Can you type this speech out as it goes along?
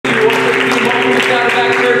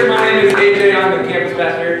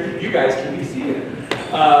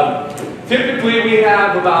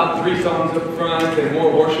have about 3 songs up front and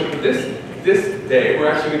more worship, but this day, we're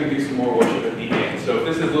actually going to do some more worship at the end. So if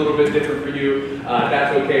this is a little bit different for you,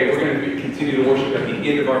 that's okay. We're going to continue to worship at the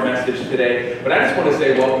end of our message today. But I just want to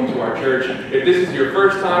say welcome to our church. If this is your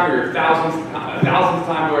first time or your thousandth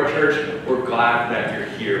time to our church, we're glad that you're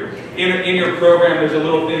here. In your program, there's a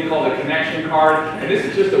little thing called a connection card, and this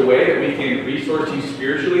is just a way that we can resource you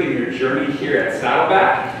spiritually in your journey here at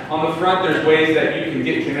Saddleback. On the front, there's ways that you can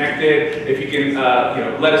get connected. If you can,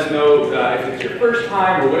 let us know if it's your first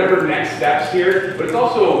time or whatever next steps here. But it's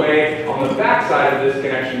also a way on the back side of this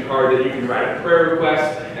connection card that you can write a prayer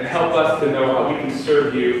request and help us to know how we can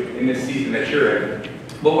serve you in this season that you're in.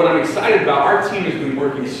 But what I'm excited about, our team has been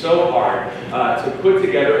working so hard to put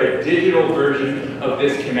together a digital version of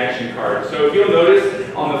this connection card. So if you'll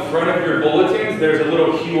notice on the front of your bulletins, there's a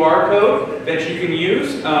little QR code that you can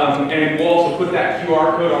use. And we'll also put that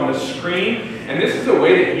QR code on the screen. And this is a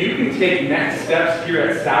way that you can take next steps here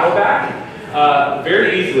at Saddleback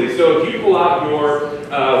very easily. So if you pull out your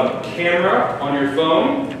camera on your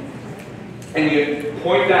phone and you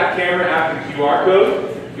point that camera at the QR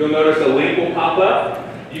code, you'll notice a link will pop up.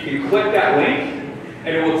 You can click that link,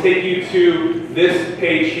 and it will take you to this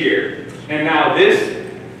page here. And now this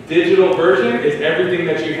digital version is everything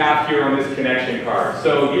that you have here on this connection card.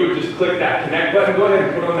 So you would just click that connect button, go ahead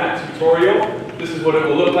and put on that tutorial. This is what it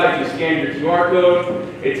will look like. You scan your QR code.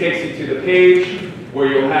 It takes you to the page where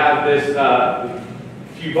you'll have this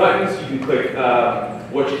few buttons. You can click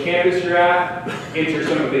which campus you're at, enter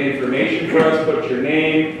some of the information for us, put your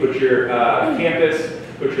name, put your campus,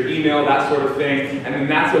 put your email, that sort of thing. And then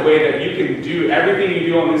that's a way that you can do everything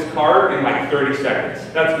you do on this card in like 30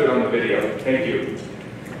 seconds. That's good on the video. Thank you.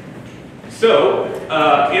 So,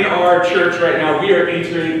 in our church right now, we are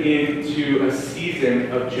entering into a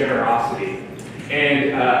season of generosity.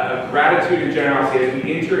 And gratitude and generosity, as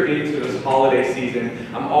we enter into this holiday season,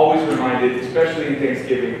 I'm always reminded, especially in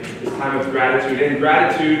Thanksgiving, this time of gratitude. And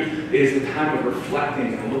gratitude is the time of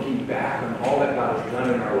reflecting and looking back on all that God has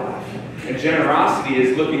done in our life. And generosity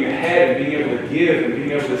is looking ahead and being able to give and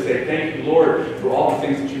being able to say, thank you, Lord, for all the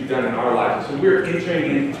things that you've done in our lives. So we're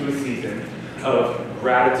entering into a season of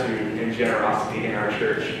gratitude and generosity in our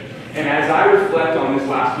church. And as I reflect on this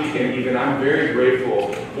last weekend even, I'm very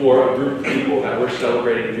grateful for a group of people that we're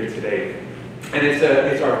celebrating here today. And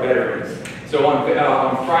it's our veterans. So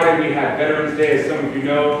on Friday we had Veterans Day, as some of you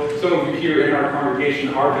know. Some of you here in our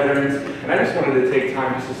congregation are veterans. And I just wanted to take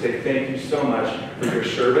time just to say thank you so much for your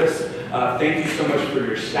service. Thank you so much for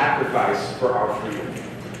your sacrifice for our freedom.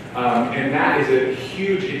 And that is a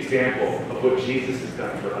huge example of what Jesus has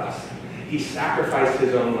done for us. He sacrificed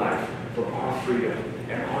his own life for our freedom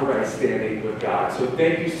and our right standing with God. So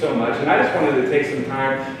thank you so much. And I just wanted to take some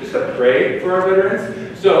time just to pray for our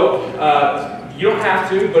veterans. So you don't have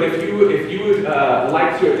to, but if you would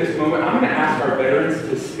like to at this moment, I'm going to ask our veterans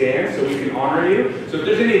to stand so we can honor you. So if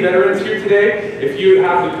there's any veterans here today, if you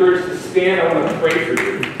have the courage to stand, I want to pray for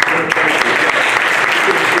you.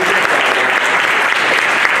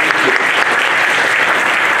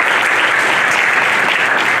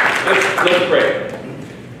 Let's pray.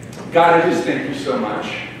 God, I just thank you so much.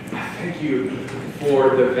 I thank you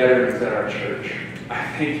for the veterans at our church. I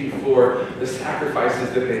thank you for the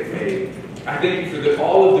sacrifices that they've made. I thank you for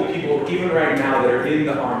all of the people, even right now, that are in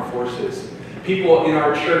the armed forces. People in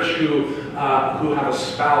our church who have a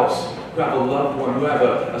spouse, who have a loved one, who have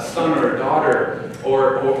a son or a daughter,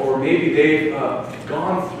 or maybe they've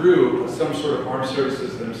gone through some sort of armed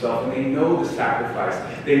services themselves, and they know the sacrifice.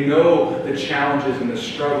 They know the challenges and the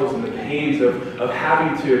struggles and the pains of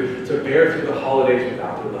having to bear through the holidays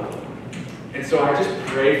without their loved one. And so I just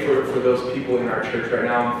pray for those people in our church right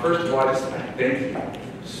now. And first of all, I thank you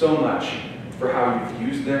so much for how you've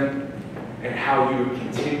used them and how you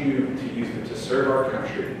continue to use them to serve our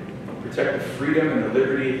country, protect the freedom and the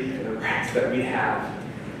liberty and the rights that we have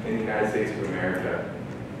in the United States of America.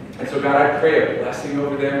 And so God, I pray a blessing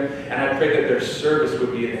over them, and I pray that their service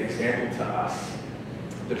would be an example to us.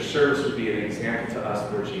 Their service would be an example to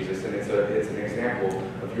us, Lord Jesus, and it's an example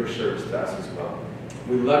of your service to us as well.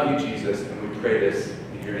 We love you, Jesus, and we pray this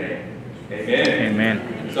in your name. Amen.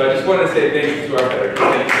 Amen. So I just want to say thank you to our veterans.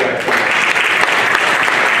 Thank you guys so much.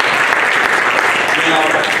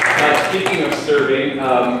 Now, speaking of serving,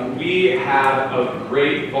 we have a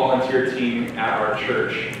great volunteer team at our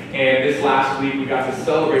church. And this last week, we got to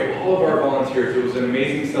celebrate all of our volunteers. It was an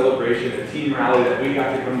amazing celebration, a team rally that we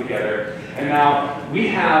got to come together. And now we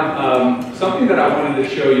have something that I wanted to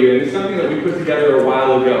show you, and it's something that we put together a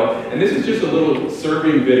while ago. And this is just a little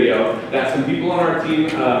serving video that some people on our team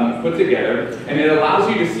put together. And it allows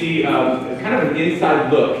you to see kind of an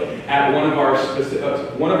inside look at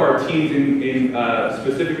one of our teams in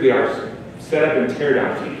specifically our setup and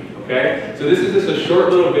teardown team. Okay, so this is just a short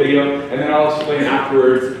little video, and then I'll explain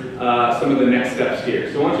afterwards some of the next steps here.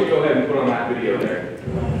 So why don't you go ahead and put on that video there.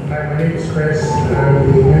 Hi, my name is Chris. I'm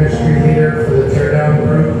the ministry leader for the teardown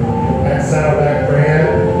group at Saddleback brand.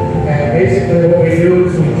 And basically what we do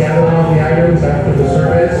is we gather all the items after the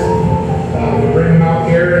service. We bring them out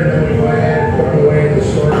here, and then we go ahead and put them away in the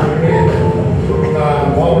storage unit.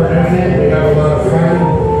 While we're doing it, we have a lot of fun,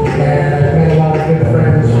 and I've made a lot of good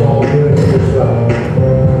friends while doing it as well.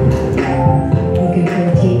 Looking for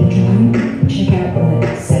a tape and drawing? Check out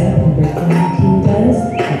what Setup and Breakdown team does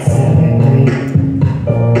at Saddleback brand.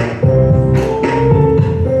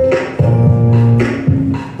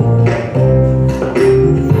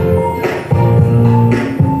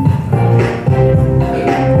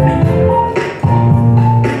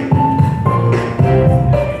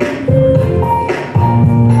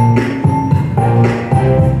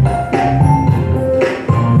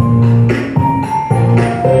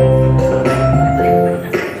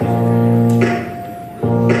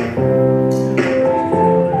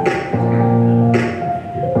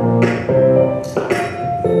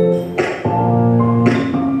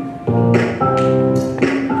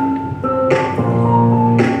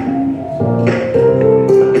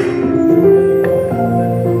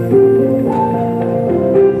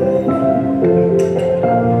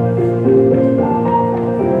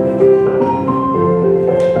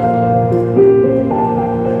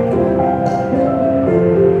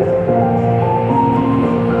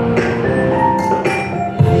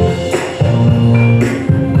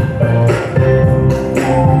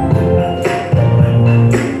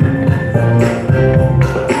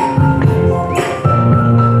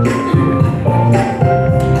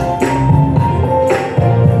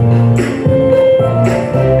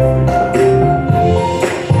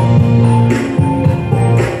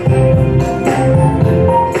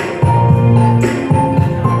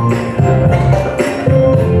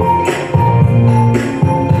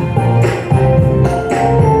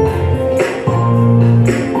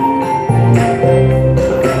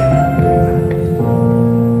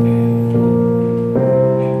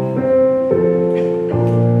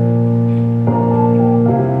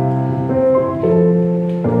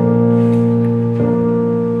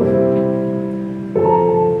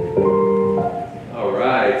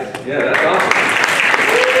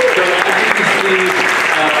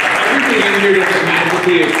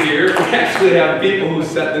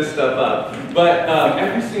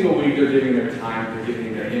 Every single week they're giving their time, they're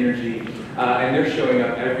giving their energy, and they're showing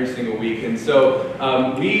up every single week. And so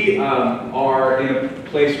we are in a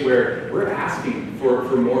place where we're asking for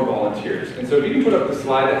more volunteers. And so if you can put up the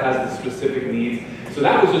slide that has the specific needs. So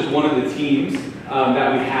that was just one of the teams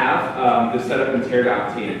that we have, the setup and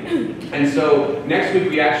teardown team. And so next week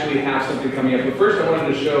we actually have something coming up. But first I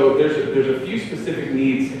wanted to show there's a few specific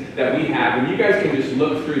needs that we have, and you guys can just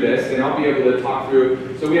look through this, and I'll be able to talk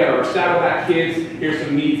through. So we have our Saddleback kids. Here's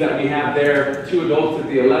some needs that we have there. 2 adults at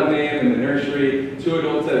the 11 a.m. in the nursery, 2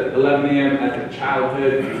 adults at 11 a.m. at the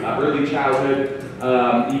childhood, early childhood.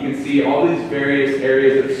 You can see all these various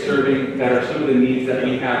areas of serving that are some of the needs that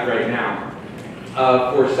we have right now.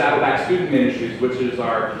 For Saddleback Student Ministries, which is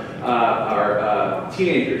our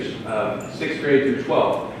teenagers, 6th grade through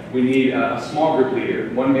 12th. We need a small group leader,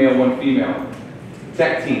 1 male, 1 female.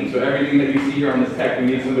 Tech team, so everything that you see here on this tech, we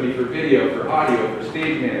need somebody for video, for audio, for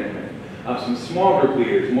stage management. Some small group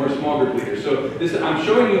leaders, more small group leaders. So I'm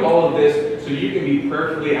showing you all of this so you can be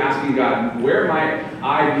prayerfully asking God, where might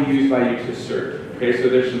I be used by you to serve? Okay, so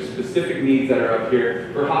there's some specific needs that are up here.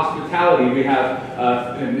 For hospitality, we have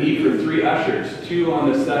a need for 3 ushers, 2 on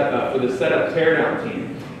the set for the setup teardown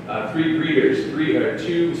team, 3 greeters,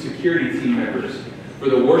 2 security team members. For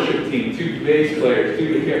the worship team, 2 bass players,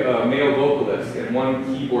 2 male vocalists, and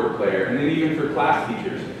 1 keyboard player. And then even for class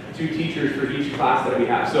teachers, 2 teachers for each class that we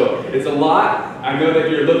have. So it's a lot. I know that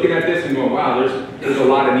you're looking at this and going, wow, there's a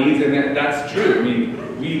lot of needs, and that's true. I mean,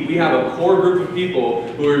 we have a core group of people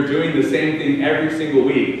who are doing the same thing every single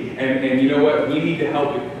week. And you know what? We need to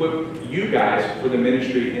help equip you guys for the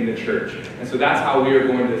ministry in the church. And so that's how we are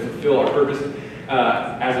going to fulfill our purpose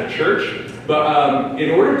as a church. But in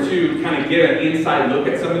order to kind of get an inside look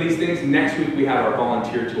at some of these things, next week we have our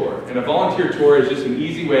volunteer tour. And a volunteer tour is just an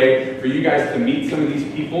easy way for you guys to meet some of these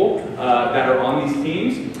people that are on these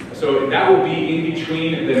teams. So that will be in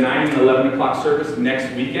between the 9 and 11 o'clock service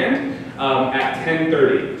next weekend at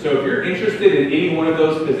 10:30. So if you're interested in any one of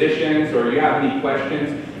those positions or you have any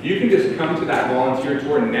questions, you can just come to that volunteer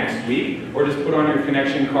tour next week, or just put on your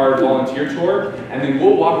connection card volunteer tour, and then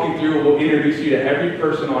we'll walk you through, we'll introduce you to every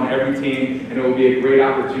person on every team, and it will be a great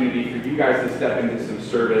opportunity for you guys to step into some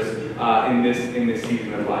service in this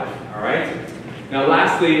season of life, all right? Now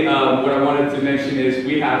lastly, what I wanted to mention is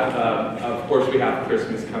we have, of course, we have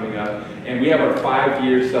Christmas coming up, and we have our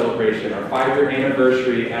 5-year celebration, our 5-year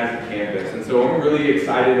anniversary as a campus. And so I'm really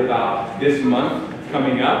excited about this month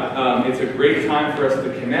coming up. It's a great time for us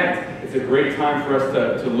to connect. It's a great time for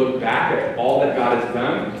us to look back at all that God has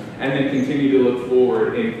done, and then continue to look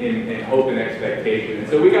forward in hope and expectation. And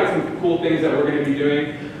so we got some cool things that we're going to be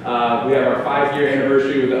doing. We have our 5-year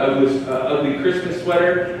anniversary with the ugly Christmas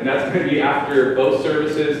sweater, and that's going to be after both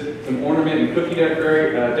services, some ornament and cookie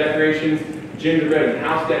decorations, gingerbread and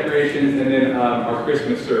house decorations, and then our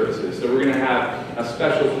Christmas services. So we're going to have a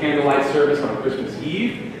special candlelight service on Christmas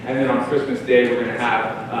Eve, and then on Christmas Day we're going to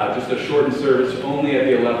have just a shortened service only at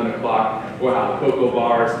the 11 o'clock. We'll have a cocoa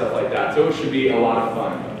bar, stuff like that. So it should be a lot of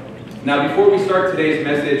fun. Now, before we start today's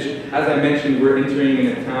message, as I mentioned, we're entering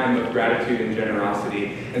in a time of gratitude and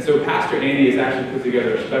generosity. And so Pastor Andy has actually put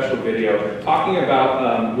together a special video talking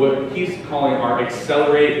about what he's calling our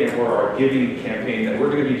Accelerate or our Giving campaign that we're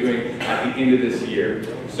going to be doing at the end of this year.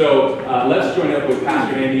 So let's join up with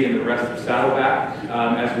Pastor Andy and the rest of Saddleback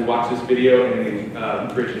as we watch this video and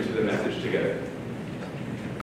then bridge into the message together.